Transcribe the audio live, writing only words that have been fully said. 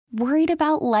Worried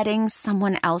about letting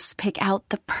someone else pick out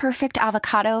the perfect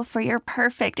avocado for your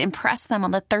perfect impress them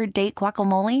on the third date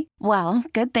guacamole? Well,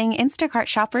 good thing Instacart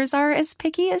shoppers are as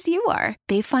picky as you are.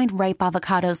 They find ripe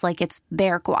avocados like it's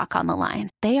their guac on the line.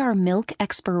 They are milk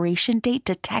expiration date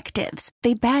detectives.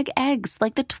 They bag eggs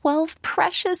like the 12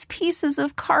 precious pieces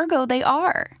of cargo they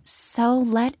are. So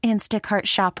let Instacart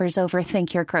shoppers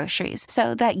overthink your groceries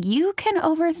so that you can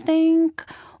overthink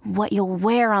what you'll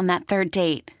wear on that third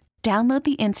date. Download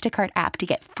the Instacart app to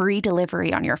get free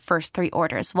delivery on your first 3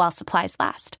 orders while supplies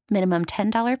last. Minimum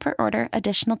 $10 per order.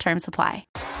 Additional terms apply.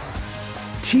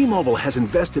 T-Mobile has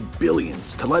invested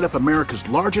billions to light up America's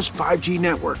largest 5G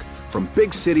network, from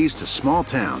big cities to small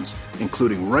towns,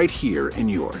 including right here in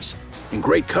yours. And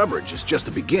great coverage is just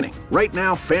the beginning. Right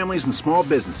now, families and small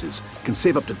businesses can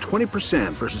save up to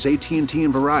 20% versus AT&T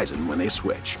and Verizon when they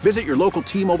switch. Visit your local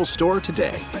T-Mobile store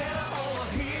today.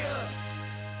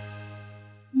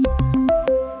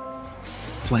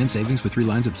 Plan savings with 3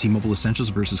 lines of T-Mobile Essentials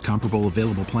versus comparable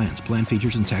available plans. Plan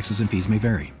features and taxes and fees may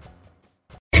vary.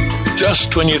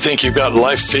 Just when you think you've got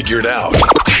life figured out.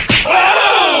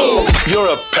 Oh!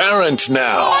 You're a parent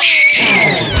now.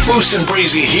 Moose and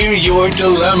Breezy hear your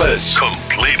dilemmas.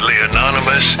 Completely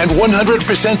anonymous. And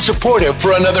 100% supportive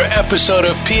for another episode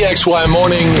of PXY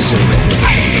Mornings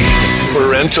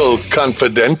Parental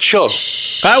Confidential.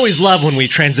 I always love when we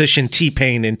transition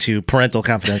T-Pain into Parental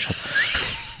Confidential.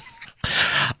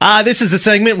 This is a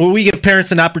segment where we give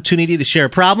parents an opportunity to share a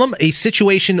problem, a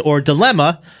situation, or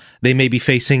dilemma they may be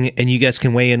facing, and you guys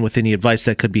can weigh in with any advice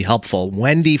that could be helpful.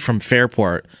 Wendy from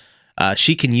Fairport,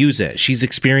 she can use it. She's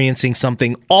experiencing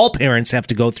something all parents have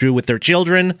to go through with their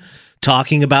children,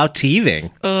 talking about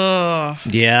teething. Ugh.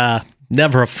 Yeah,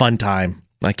 never a fun time,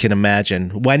 I can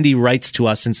imagine. Wendy writes to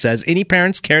us and says, any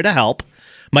parents care to help?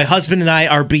 My husband and I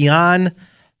are beyond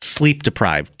sleep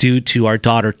deprived due to our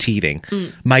daughter teething.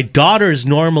 My daughter is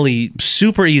normally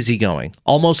super easygoing,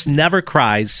 almost never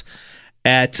cries.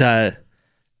 At 7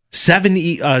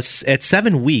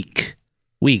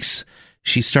 weeks,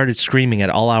 she started screaming at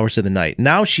all hours of the night.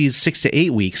 Now she's 6 to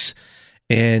 8 weeks,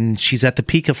 and she's at the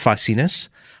peak of fussiness.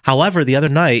 However, the other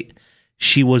night,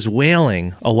 she was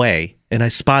wailing away, and I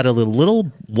spotted a little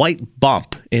white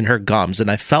bump in her gums, and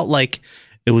I felt like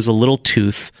it was a little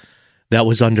tooth that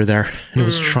was under there and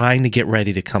was trying to get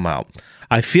ready to come out.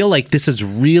 I feel like this is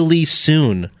really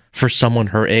soon for someone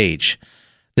her age.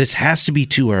 This has to be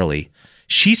too early.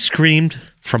 She screamed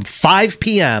from 5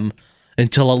 p.m.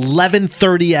 until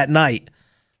 11:30 at night.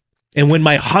 And when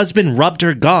my husband rubbed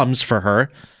her gums for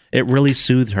her, it really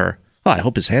soothed her. Oh, I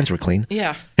hope his hands were clean.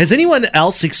 Yeah. Has anyone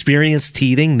else experienced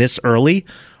teething this early?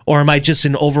 Or am I just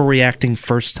an overreacting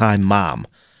first-time mom?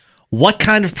 What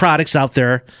kind of products out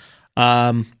there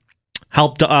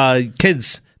help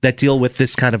kids that deal with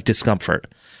this kind of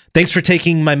discomfort? Thanks for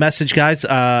taking my message, guys.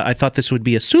 I thought this would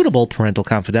be a suitable Parental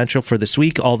Confidential for this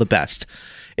week. All the best.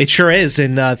 It sure is,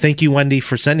 and thank you, Wendy,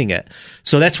 for sending it.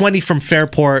 So that's Wendy from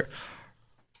Fairport.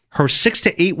 Her 6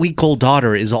 to 8 week old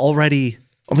daughter is already.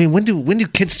 I mean, when do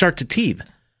kids start to teeth?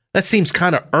 That seems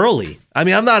kind of early. I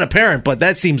mean, I'm not a parent, but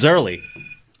that seems early.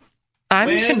 I'm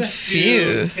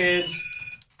confused.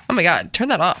 Oh my God, turn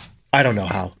that off. I don't know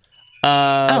how.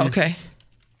 Okay.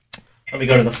 Let me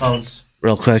go to the phones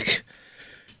real quick.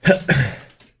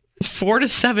 4 to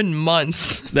 7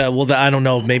 months. I don't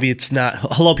know. Maybe it's not.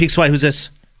 Hello, PXY. Who's this?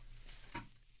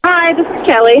 Hi, this is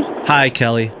Kelly. Hi,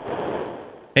 Kelly.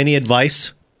 Any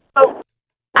advice? Oh,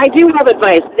 I do have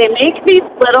advice. They make these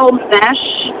little mesh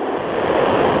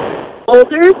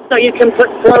holders so you can put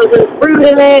frozen fruit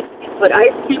in it, you put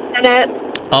ice cubes in it.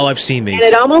 Oh, I've seen these. And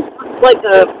it almost looks like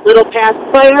a little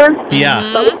pacifier.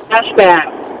 Yeah. But with mesh bag.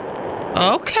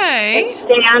 Okay. And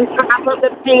stay on top of the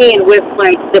pain with,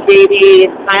 like, the baby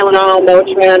Tylenol,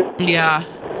 Motrin.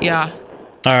 Yeah.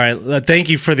 All right. Thank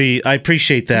you for I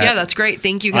appreciate that. Yeah, that's great.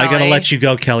 Thank you, Kelly. I got to let you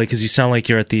go, Kelly, because you sound like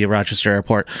you're at the Rochester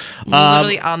airport.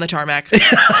 Literally on the tarmac.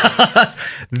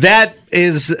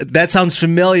 That sounds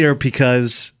familiar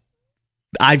because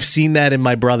I've seen that in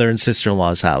my brother and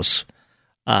sister-in-law's house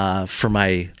for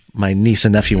my niece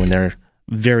and nephew when they're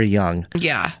very young.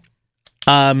 Yeah.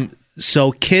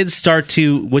 So kids start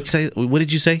to what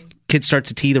did you say? Kids start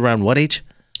to teeth around what age?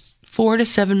 4 to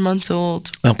 7 months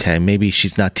old. Okay, maybe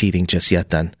she's not teething just yet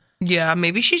then. Yeah,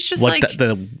 maybe she's just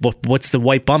what's the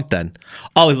white bump then?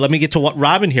 Oh, let me get to what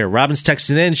Robin here. Robin's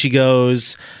texting in. She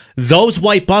goes, "Those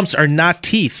white bumps are not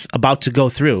teeth about to go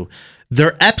through.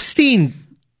 They're Epstein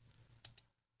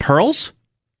pearls,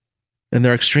 and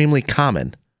they're extremely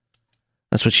common."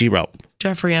 That's what she wrote.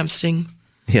 Jeffrey Epstein.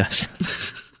 Yes.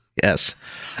 Yes.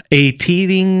 A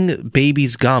teething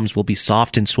baby's gums will be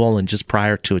soft and swollen just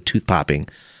prior to a tooth popping.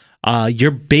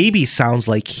 Your baby sounds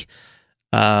like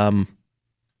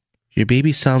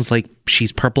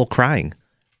she's purple crying.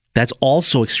 That's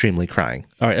also extremely crying.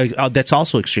 That's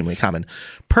also extremely common.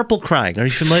 Purple crying. Are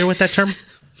you familiar with that term?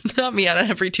 Not me on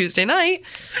every Tuesday night.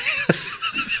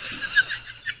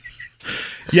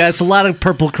 Yeah, it's a lot of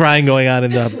purple crying going on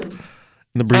in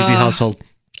the Breezy household.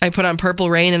 I put on Purple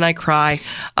Rain and I cry.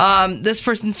 This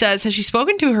person says, has she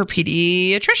spoken to her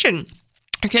pediatrician?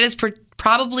 Her kid is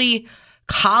probably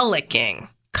colicking.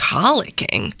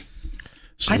 Colicking?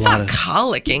 I thought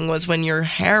colicking was when your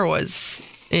hair was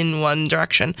in one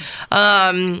direction.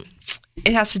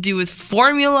 It has to do with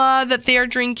formula that they are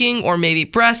drinking or maybe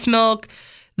breast milk.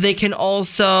 They can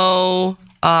also,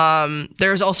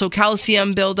 there's also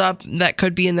calcium buildup that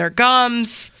could be in their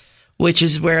gums, which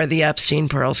is where the Epstein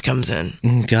pearls comes in.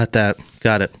 Got that.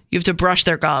 Got it. You have to brush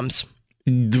their gums.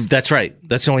 That's right.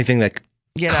 That's the only thing that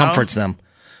comforts them.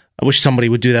 I wish somebody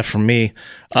would do that for me.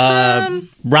 Robin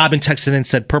texted in and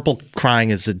said, purple crying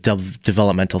is a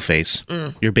developmental phase.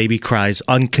 Your baby cries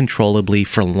uncontrollably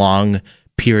for long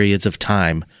periods of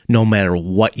time, no matter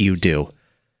what you do.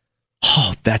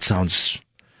 Oh, that sounds...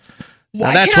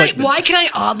 Why can I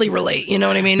oddly relate? You know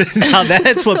what I mean? Now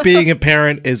that's what being a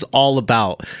parent is all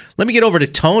about. Let me get over to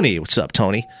Tony. What's up,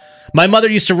 Tony? My mother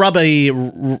used to rub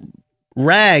a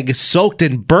rag soaked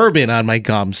in bourbon on my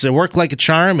gums. It worked like a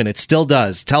charm, and it still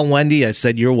does. Tell Wendy I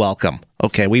said you're welcome.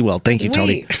 Okay, we will. Thank you,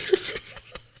 Tony.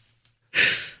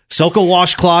 Soak a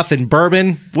washcloth in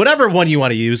bourbon, whatever one you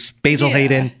want to use. Basil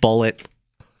Hayden, Bullet.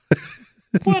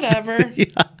 Whatever. Yeah.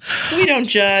 We don't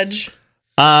judge.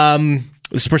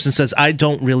 This person says, I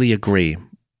don't really agree.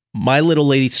 My little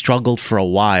lady struggled for a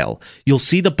while. You'll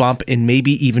see the bump and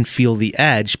maybe even feel the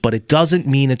edge, but it doesn't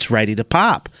mean it's ready to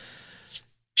pop.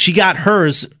 She got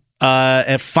hers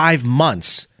at 5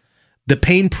 months. The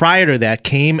pain prior to that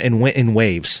came and went in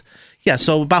waves. Yeah,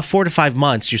 so about 4 to 5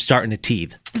 months, you're starting to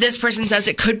teeth. This person says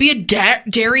it could be a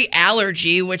dairy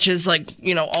allergy, which is like,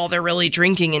 all they're really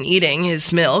drinking and eating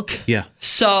is milk. Yeah.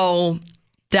 So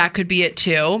that could be it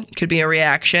too. Could be a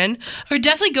reaction. I would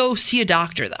definitely go see a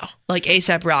doctor though, like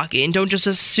ASAP Rocky, and don't just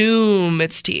assume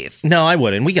it's teeth. No, I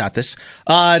wouldn't. We got this.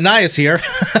 Naya's here.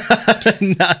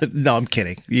 No, I'm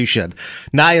kidding. You should.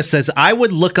 Naya says, I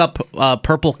would look up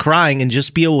purple crying and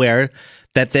just be aware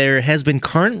that there has been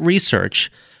current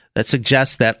research that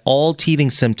suggests that all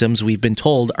teething symptoms we've been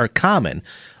told are common.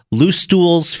 Loose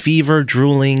stools, fever,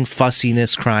 drooling,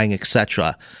 fussiness, crying,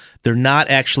 etc. They're not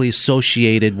actually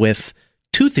associated with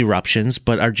tooth eruptions,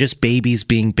 but are just babies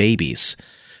being babies.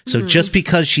 So just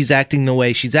because she's acting the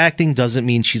way she's acting doesn't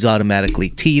mean she's automatically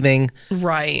teething.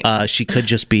 Right. She could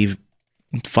just be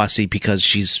fussy because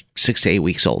she's 6 to 8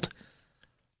 weeks old.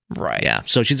 Right. Yeah.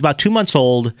 So she's about 2 months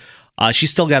old.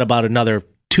 She's still got about another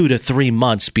 2 to 3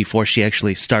 months before she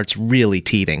actually starts really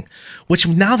teething, which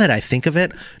now that I think of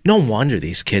it, no wonder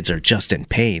these kids are just in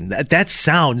pain. That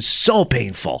sounds so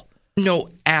painful. No,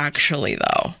 actually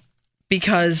though,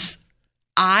 because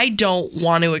I don't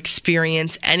want to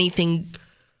experience anything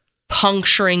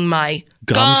puncturing my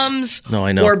gums no,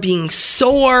 I know. Or being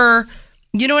sore.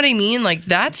 You know what I mean? Like,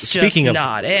 that's Speaking just of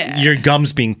not it. Your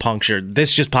gums being punctured,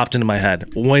 this just popped into my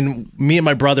head. When me and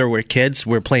my brother were kids,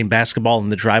 we were playing basketball in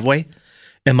the driveway,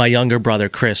 and my younger brother,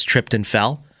 Chris, tripped and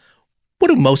fell. What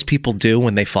do most people do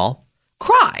when they fall?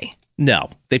 Cry.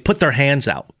 No, they put their hands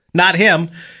out. Not him.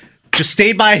 Just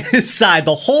stayed by his side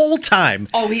the whole time.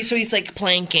 Oh, he's like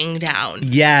planking down.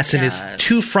 Yes, and his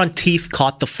 2 front teeth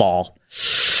caught the fall.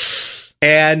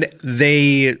 And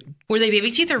were they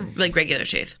baby teeth or like regular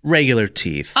teeth? Regular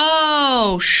teeth.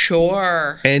 Oh,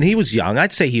 sure. And he was young.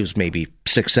 I'd say he was maybe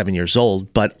 6, 7 years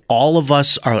old. But all of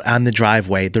us are on the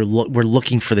driveway. We're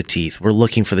looking for the teeth. We're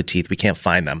looking for the teeth. We can't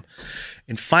find them.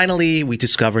 And finally, we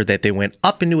discovered that they went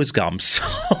up into his gums.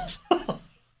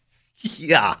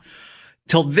 Yeah.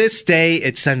 Till this day,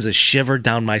 it sends a shiver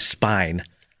down my spine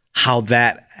how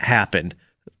that happened.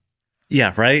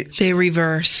 Yeah, right? They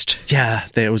reversed. Yeah,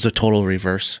 it was a total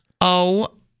reverse.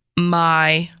 Oh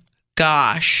my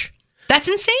gosh. That's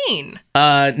insane.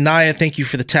 Naya, thank you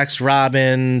for the text.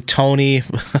 Robin, Tony.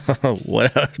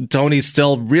 Tony's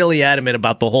still really adamant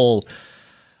about the whole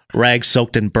rag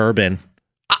soaked in bourbon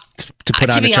to put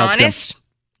on a child's gum. To be honest,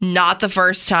 not the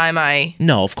first time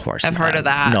No, of course I've heard of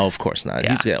that. No, of course not.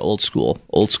 Yeah. He's old school.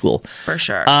 For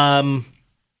sure.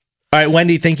 All right,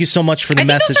 Wendy, thank you so much for the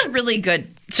message. Those are really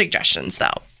good suggestions,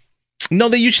 though. No,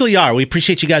 they usually are. We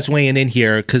appreciate you guys weighing in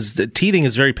here because the teething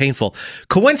is very painful.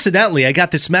 Coincidentally, I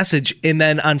got this message, and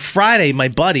then on Friday, my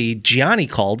buddy Gianni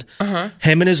called.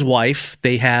 Him and his wife,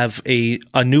 they have a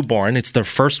newborn. It's their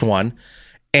first one,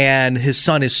 and his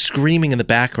son is screaming in the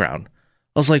background.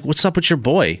 I was like, what's up with your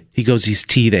boy? He goes, he's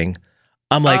teething.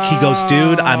 I'm like, he goes,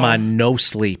 dude, I'm on no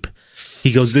sleep.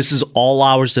 He goes, this is all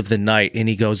hours of the night. And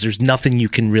he goes, there's nothing you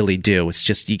can really do. It's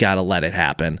just, you got to let it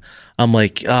happen. I'm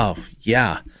like, oh,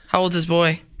 yeah. How old's his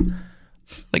boy?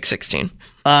 Like 16.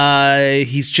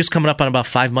 He's just coming up on about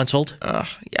 5 months old. Yeah.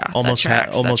 Almost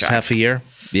half a year.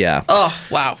 Yeah. Oh,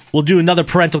 wow. We'll do another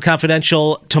Parental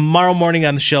Confidential tomorrow morning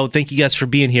on the show. Thank you guys for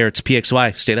being here. It's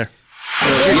PXY. Stay there.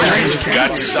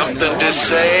 Got something to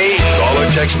say? Call or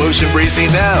text Moose and Breezy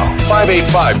now.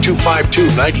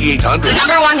 585-252-9800. The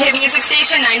number one hit music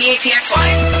station, 98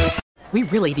 PXY. We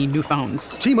really need new phones.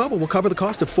 T-Mobile will cover the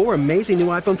cost of 4 amazing new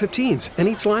iPhone 15s, and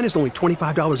each line is only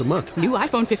 $25 a month. New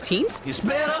iPhone 15s? It's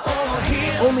better over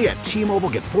here. Only at T-Mobile,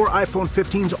 get 4 iPhone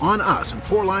 15s on us and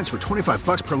 4 lines for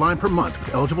 $25 per line per month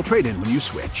with eligible trade-in when you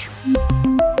switch.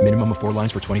 Minimum of 4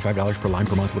 lines for $25 per line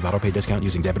per month with autopay discount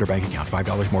using debit or bank account.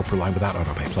 $5 more per line without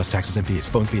autopay, plus taxes and fees.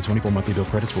 Phone fee at 24 monthly bill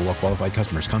credits for well-qualified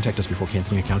customers. Contact us before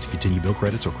canceling account to continue bill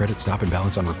credits or credit stop and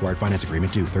balance on required finance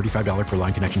agreement due. $35 per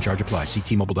line connection charge applies. See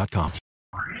T-Mobile.com.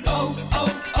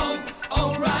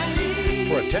 O'Reilly.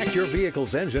 Protect your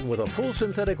vehicle's engine with a full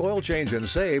synthetic oil change and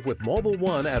save with Mobile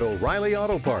One at O'Reilly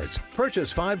Auto Parts. Purchase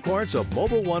 5 quarts of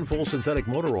Mobile One full synthetic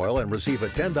motor oil and receive a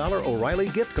 $10 O'Reilly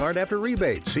gift card after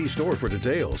rebate. See store for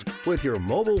details. With your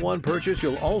Mobile One purchase,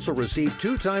 you'll also receive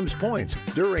 2 times points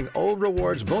during O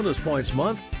Rewards Bonus Points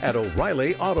Month at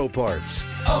O'Reilly Auto Parts.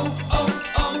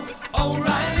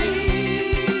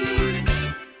 O'Reilly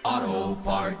Auto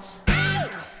Parts.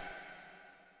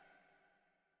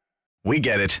 We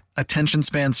get it. Attention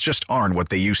spans just aren't what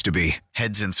they used to be.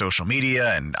 Heads in social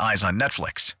media and eyes on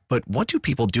Netflix. But what do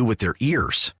people do with their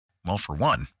ears? Well, for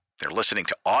one, they're listening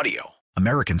to audio.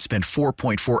 Americans spend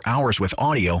 4.4 hours with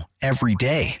audio every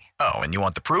day. Oh, and you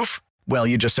want the proof? Well,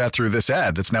 you just sat through this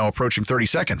ad that's now approaching 30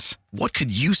 seconds. What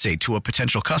could you say to a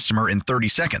potential customer in 30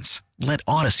 seconds? Let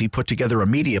Odyssey put together a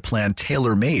media plan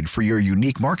tailor-made for your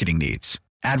unique marketing needs.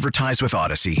 Advertise with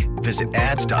Odyssey. Visit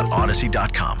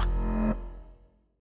ads.odyssey.com.